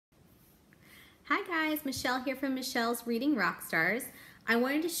Hi guys, Michelle here from Michelle's Reading Rockstars. I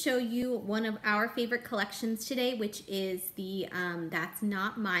wanted to show you one of our favorite collections today, which is the That's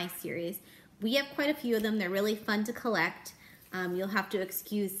Not My series. We have quite a few of them. They're really fun to collect. You'll have to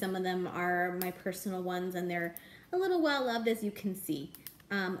excuse, some of them are my personal ones and they're a little well loved, as you can see.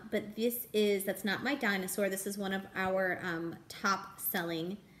 But this is That's Not My Dinosaur. This is one of our top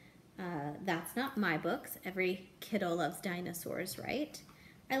selling That's Not My books. Every kiddo loves dinosaurs, right?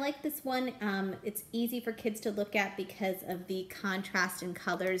 I like this one. It's easy for kids to look at because of the contrast in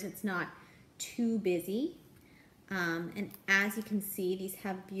colors. It's not too busy. And as you can see, these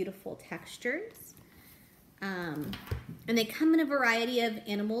have beautiful textures. And they come in a variety of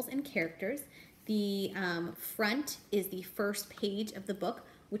animals and characters. The front is the first page of the book,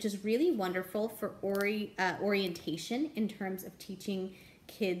 which is really wonderful for orientation in terms of teaching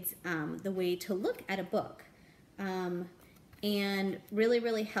kids the way to look at a book. And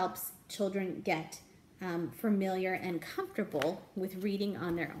really helps children get familiar and comfortable with reading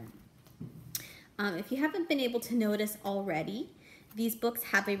on their own. If you haven't been able to notice already, these books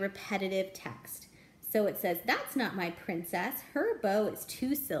have a repetitive text. So it says, "That's not my princess, her bow is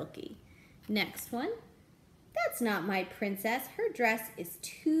too silky." Next one, "That's not my princess, her dress is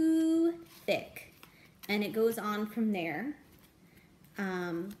too thick." And it goes on from there.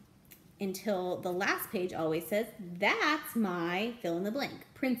 Until the last page always says, "That's my fill in the blank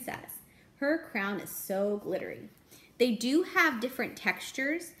princess. Her crown is so glittery." They do have different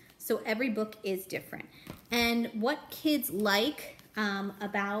textures, so every book is different. And what kids like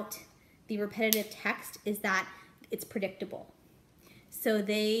about the repetitive text is that it's predictable. So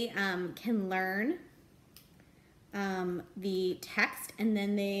they can learn the text and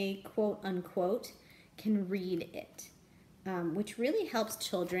then they, quote unquote, can read it. Which really helps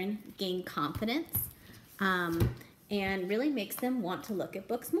children gain confidence and really makes them want to look at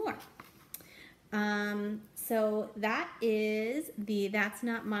books more. So that is the That's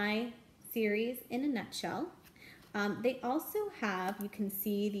Not My series in a nutshell. They also have, you can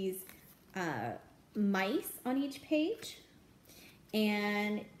see these mice on each page,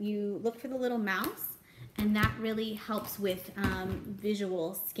 and you look for the little mouse, and that really helps with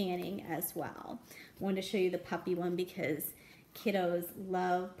visual scanning as well. I wanted to show you the puppy one because kiddos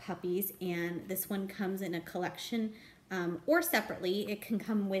love puppies, and this one comes in a collection or separately. It can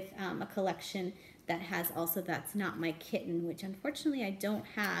come with a collection that has also That's Not My Kitten, which unfortunately I don't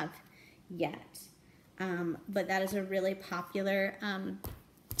have yet. But that is a really popular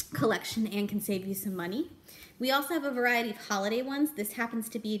collection and can save you some money. We also have a variety of holiday ones. This happens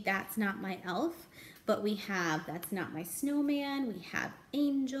to be That's Not My Elf, but we have That's Not My Snowman, we have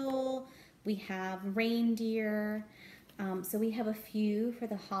Angel, we have Reindeer. So we have a few for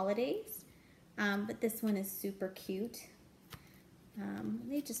the holidays, but this one is super cute.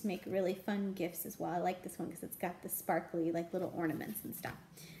 They just make really fun gifts as well. I like this one because it's got the sparkly like little ornaments and stuff.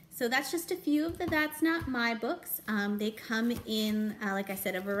 So that's just a few of the That's Not My books. They come in, like I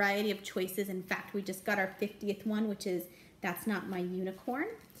said, a variety of choices. In fact, we just got our 50th one, which is That's Not My Unicorn.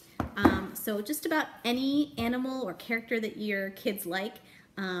 So just about any animal or character that your kids like,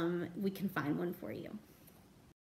 we can find one for you.